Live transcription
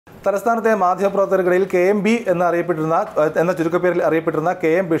തലസ്ഥാനത്തെ മാധ്യമപ്രവർത്തകർക്കിടയിൽ KMB എന്ന ചുരുക്കപ്പേരിൽ അറിയപ്പെട്ടിരുന്ന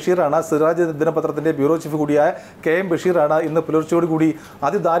KM ബഷീറാണ് സിറാജ് ദിനപത്രത്തിന്റെ ബ്യൂറോ ചീഫ് കൂടിയായ KM ബഷീറാണ് ഇന്ന് പുലർച്ചയോടുകൂടി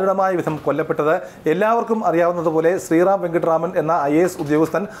അതിദാരുണമായ വിധം കൊല്ലപ്പെട്ടത്. എല്ലാവർക്കും അറിയാവുന്നതുപോലെ ശ്രീറാം വെങ്കിട്ടരാമൻ എന്ന IAS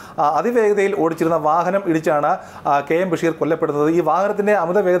ഉദ്യോഗസ്ഥൻ അതിവേഗതയിൽ ഓടിച്ചിരുന്ന വാഹനം ഇടിച്ചാണ് KM ബഷീർ കൊല്ലപ്പെടുന്നത്. ഈ വാഹനത്തിന്റെ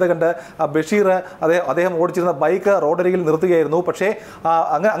അമിത വേഗത കണ്ട് ബഷീർ അദ്ദേഹം ഓടിച്ചിരുന്ന ബൈക്ക് റോഡരികിൽ നിർത്തുകയായിരുന്നു. പക്ഷേ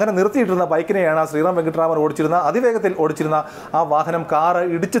അങ്ങനെ നിർത്തിയിട്ടിരുന്ന ബൈക്കിനെയാണ് ശ്രീറാം വെങ്കിട്ടരാമൻ അതിവേഗത്തിൽ ഓടിച്ചിരുന്ന ആ വാഹനം കാർ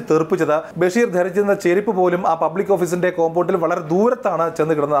ഇടിച്ച് തെറിപ്പിച്ചത്. ബഷീർ ധരിച്ചിരുന്ന ചെരുപ്പ് പോലും ആ പബ്ലിക് ഓഫീസിന്റെ കോമ്പൗണ്ടിൽ വളരെ ദൂരത്താണ്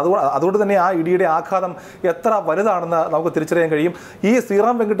ചെന്ന് കിടന്നത്. അതുകൊണ്ട് തന്നെ ആ ഇടിയുടെ ആഘാതം എത്ര വലുതാണെന്ന് നമുക്ക് തിരിച്ചറിയാൻ കഴിയും. ഈ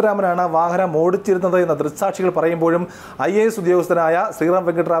ശ്രീറാം വെങ്കിട്ടരാമനാണ് വാഹനം ഓടിച്ചിരുന്നത് എന്ന ദൃക്സാക്ഷികൾ പറയുമ്പോഴും IAS ഉദ്യോഗസ്ഥനായ ശ്രീറാം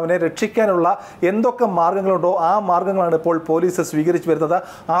വെങ്കിട്ടരാമനെ രക്ഷിക്കാനുള്ള എന്തൊക്കെ മാർഗങ്ങളുണ്ടോ ആ മാർഗങ്ങളാണ് ഇപ്പോൾ പോലീസ് സ്വീകരിച്ചു വരുന്നത്.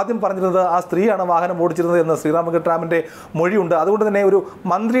 ആദ്യം പറഞ്ഞിരുന്നത് ആ സ്ത്രീയാണ് വാഹനം ഓടിച്ചിരുന്നത് എന്ന് ശ്രീറാം വെങ്കിട്ടരാമന്റെ മൊഴിയുണ്ട്. അതുകൊണ്ട് തന്നെ ഒരു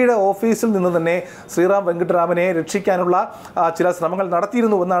മന്ത്രിയുടെ ഓഫീസിൽ നിന്ന് തന്നെ ശ്രീറാം വെങ്കിട്ടരാമനെ രക്ഷിക്കാനുള്ള ചില ശ്രമങ്ങൾ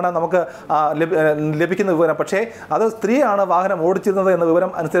നടത്തിയിരുന്നു എന്നാണ് നമുക്ക് ലഭിക്കുന്ന വിവരം. പക്ഷേ അത് സ്ത്രീയാണ് വാഹനം ഓടിച്ചിരുന്നത് എന്ന വിവരം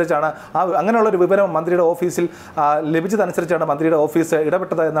അനുസരിച്ചാണ് അങ്ങനെയുള്ളൊരു വിവരം മന്ത്രിയുടെ ഓഫീസിൽ ലഭിച്ചതനുസരിച്ചാണ് മന്ത്രിയുടെ ഓഫീസ്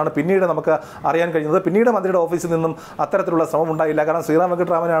ഇടപെട്ടത് എന്നാണ് പിന്നീട് നമുക്ക് അറിയാൻ കഴിയുന്നത്. പിന്നീട് മന്ത്രിയുടെ ഓഫീസിൽ നിന്നും അത്തരത്തിലുള്ള ശ്രമം ഉണ്ടായില്ല. കാരണം ശ്രീറാം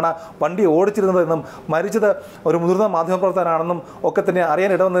വെങ്കിട്ടരാമനാണ് വണ്ടി ഓടിച്ചിരുന്നതെന്നും മരിച്ചത് ഒരു മുതിർന്ന മാധ്യമപ്രവർത്തകനാണെന്നും ഒക്കെ തന്നെ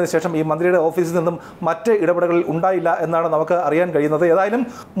അറിയാൻ ഇടവന്നതിന് ശേഷം ഈ മന്ത്രിയുടെ ഓഫീസിൽ നിന്നും മറ്റ് ഇടപെടലുകൾ ഉണ്ടായില്ല എന്നാണ് നമുക്ക് അറിയാൻ കഴിയുന്നത്. ഏതായാലും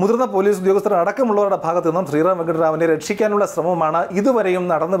മുതിർന്ന പോലീസ് ഉദ്യോഗസ്ഥർ അടക്കമുള്ളവരുടെ ഭാഗത്തു നിന്നും ശ്രീറാം വെങ്കിട്ടരാമനെ രക്ഷിക്കാനുള്ള ശ്രമമാണ് ഇതുവരെയും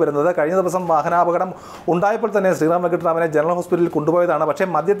നടന്നു വരുന്നത്. കഴിഞ്ഞ ദിവസം വാഹനാപകടം ഉണ്ടായപ്പോൾ തന്നെ ശ്രീറാം വെങ്കിട്ടരാമനെ ജനറൽ ഹോസ്പിറ്റലിൽ കൊണ്ടുപോയതാണ്. പക്ഷേ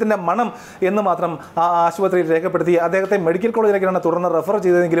മദ്യത്തിന്റെ മണം എന്ന് മാത്രം ആ ആശുപത്രിയിൽ രേഖപ്പെടുത്തി അദ്ദേഹത്തെ മെഡിക്കൽ കോളേജിലേക്കാണ് തുടർന്ന് റെഫർ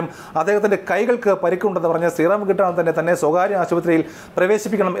ചെയ്തതെങ്കിലും അദ്ദേഹത്തിന്റെ കൈകൾക്ക് പരിക്കുണ്ടെന്ന് പറഞ്ഞ് ശ്രീറാം വെങ്കിട്ടരാമൻ തന്നെ സ്വകാര്യ ആശുപത്രിയിൽ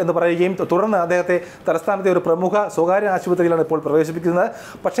പ്രവേശിപ്പിക്കണം എന്ന് പറയുകയും തുടർന്ന് അദ്ദേഹത്തെ തലസ്ഥാനത്തെ ഒരു പ്രമുഖ സ്വകാര്യ ആശുപത്രിയിലാണ് ഇപ്പോൾ പ്രവേശിപ്പിക്കുന്നത്.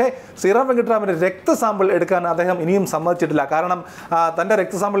 പക്ഷേ ശ്രീറാം വെങ്കിട്ടരാമന്റെ രക്തസാമ്പിൾ എടുക്കാൻ അദ്ദേഹം ഇനിയും സമ്മതിച്ചിട്ടില്ല. കാരണം തന്റെ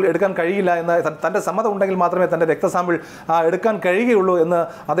രക്തസാമ്പിൾ എടുക്കാൻ കഴിയില്ല എന്ന് തന്റെ സമ്മതം ഉണ്ടെങ്കിൽ മാത്രമേ തന്റെ രക്തസാമ്പിൾ എടുക്കാൻ കഴിയുകയുള്ളൂ എന്ന്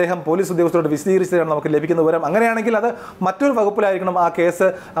അദ്ദേഹം പോലീസ് ഉദ്യോഗസ്ഥരോട് വിശദീകരിച്ചതാണ് നമുക്ക് ലഭിക്കുന്ന വിവരം. അങ്ങനെയാണെങ്കിൽ അത് മറ്റൊരു വകുപ്പിലായിരിക്കണം ആ കേസ്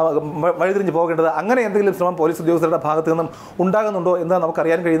വഴിതിരിഞ്ഞ് പോകേണ്ടത്. അങ്ങനെ എന്തെങ്കിലും ശ്രമം പോലീസ് ഉദ്യോഗസ്ഥരുടെ ഭാഗത്തു നിന്നും ഉണ്ടാകുന്നുണ്ടോ എന്ന്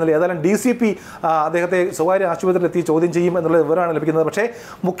നമുക്കറിയാൻ കഴിയുന്നില്ല. ഏതായാലും DCP അദ്ദേഹത്തെ സ്വകാര്യ ആശുപത്രിയിൽ എത്തി ചോദ്യം ചെയ്യും എന്നുള്ള വിവരമാണ് ലഭിക്കുന്നത്. പക്ഷേ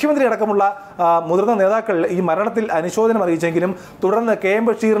മുഖ്യമന്ത്രി അടക്കമുള്ള മുതിർന്ന നേതാക്കൾ ഈ മരണത്തിൽ അനുശോചനം അറിയിച്ചെങ്കിലും തുടർന്ന് KM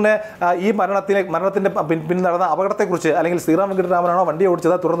ബഷീറിന് ഈ മരണത്തിന്റെ പിന്നിൽ നടന്ന അപകടത്തെക്കുറിച്ച് അല്ലെങ്കിൽ ശ്രീറാം വെങ്കിട്ടരാമനാണോ വണ്ടി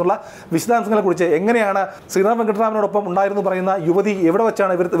ഓടിച്ചത് തുടർന്നുള്ള വിശദാംശങ്ങളെക്കുറിച്ച് എങ്ങനെയാണ് ശ്രീറാം വെങ്കിട്ടരാമനോടൊപ്പം ഉണ്ടായിരുന്നു പറയുന്ന യുവതി എവിടെ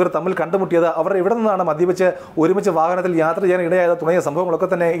വെച്ചാണ് ഇവർ തമ്മിൽ കണ്ടുമുട്ടിയത്, അവർ എവിടെ നിന്നാണ് മദ്യപിച്ച് ഒരുമിച്ച് വാഹനത്തിൽ യാത്ര ചെയ്യാൻ ഇടയായത് തുടങ്ങിയ സംഭവങ്ങളൊക്കെ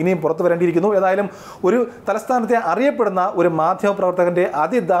തന്നെ ഇനിയും പുറത്തു വരേണ്ടിയിരിക്കുന്നു. ഏതായാലും ഒരു തലസ്ഥാനത്തെ അറിയപ്പെടുന്ന ഒരു മാധ്യമപ്രവർത്തകന്റെ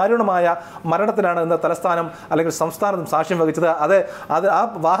അതിദാരുണമായ മരണത്തിനാണ് ഇന്ന് തലസ്ഥാനം അല്ലെങ്കിൽ സംസ്ഥാനത്തും സാക്ഷ്യം വഹിച്ചത്. അത് ആ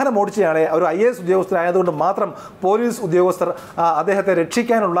വാഹനം ഓടിച്ചയാളെ ഒരു IAS ഉദ്യോഗസ്ഥരായതുകൊണ്ട് മാത്രം പോലീസ് ഉദ്യോഗസ്ഥർ അദ്ദേഹത്തെ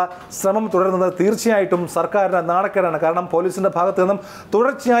രക്ഷിക്കാനുള്ള ശ്രമം തുടരുന്നത് തീർച്ചയായിട്ടും സർക്കാരിന് നാണക്കേടാണ്. കാരണം പോലീസിന്റെ ഭാഗത്തു നിന്നും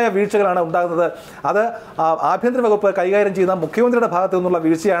തുടർച്ചയായ വീഴ്ചകളാണ് ഉണ്ടാകുന്നത്. അത് ആഭ്യന്തര വകുപ്പ് കൈകാര്യം ചെയ്യുന്ന മുഖ്യമന്ത്രിയുടെ ഭാഗത്തു നിന്നുള്ള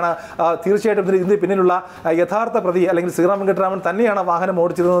വീഴ്ചയാണ്. തീർച്ചയായിട്ടും ഇതിന് പിന്നിലുള്ള യഥാർത്ഥ പ്രതി അല്ലെങ്കിൽ ശ്രീറാം വെങ്കിട്ടരാമൻ തന്നെയാണ് വാഹനം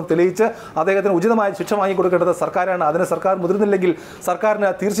ഓടിച്ചതെന്ന് തെളിയിച്ച് അദ്ദേഹത്തിന് ഉചിതമായ ശിക്ഷ വാങ്ങിക്കൊടുക്കേണ്ടത് സർക്കാരാണ്. അതിന് സർക്കാർ മുതിർന്നില്ലെങ്കിൽ സർക്കാരിന്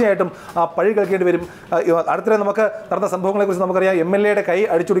തീർച്ചയായിട്ടും പഴി കേൾക്കേണ്ടി വരും. അടുത്തിടെ നമുക്ക് നടന്ന സംഭവങ്ങളെക്കുറിച്ച് നമുക്കറിയാം. MLAയുടെ കൈ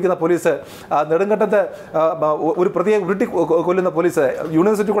അടിച്ചുടിക്കുന്ന പോലീസ്, നെടുങ്കണ്ടത്ത് ഒരു പ്രതിയെ ഉരുട്ടി കൊല്ലുന്ന പോലീസ്,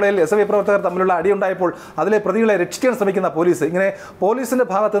 യൂണിവേഴ്സിറ്റി കോളേജിൽ SFI പ്രവർത്തകർ തമ്മിലുള്ള അടിയുണ്ടായപ്പോൾ അതിലെ പ്രതികളെ രക്ഷിക്കാൻ ശ്രമിക്കുന്ന പോലീസ്, ഇങ്ങനെ പോലീസിന്റെ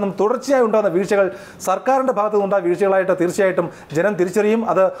ഭാഗത്തു നിന്നും തുടർച്ചയായി ഉണ്ടാകുന്ന വീഴ്ചകൾ സർക്കാരിന്റെ ഭാഗത്തു നിന്നുണ്ടായ വീഴ്ചകളായിട്ട് തീർച്ചയായിട്ടും ജനം തിരിച്ചറിയും.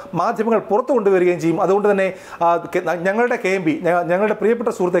 അത് മാധ്യമങ്ങൾ പുറത്തു കൊണ്ടുവരികയും ചെയ്യും. അതുകൊണ്ട് തന്നെ ഞങ്ങളുടെ KMB, ഞങ്ങളുടെ പ്രിയപ്പെട്ട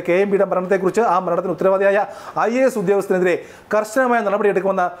സുഹൃത്തെ KMBയുടെ മരണത്തെക്കുറിച്ച് ആ മരണത്തിന് ഉത്തരവാദിയായ IAS ഉദ്യോഗസ്ഥനെതിരെ കർശനമായ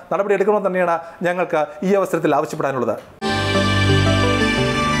നടപടിയെടുക്കണമെന്ന് തന്നെയാണ് ഞങ്ങൾക്ക് ഈ അവസരത്തിൽ ആവശ്യപ്പെടാനുള്ളത്.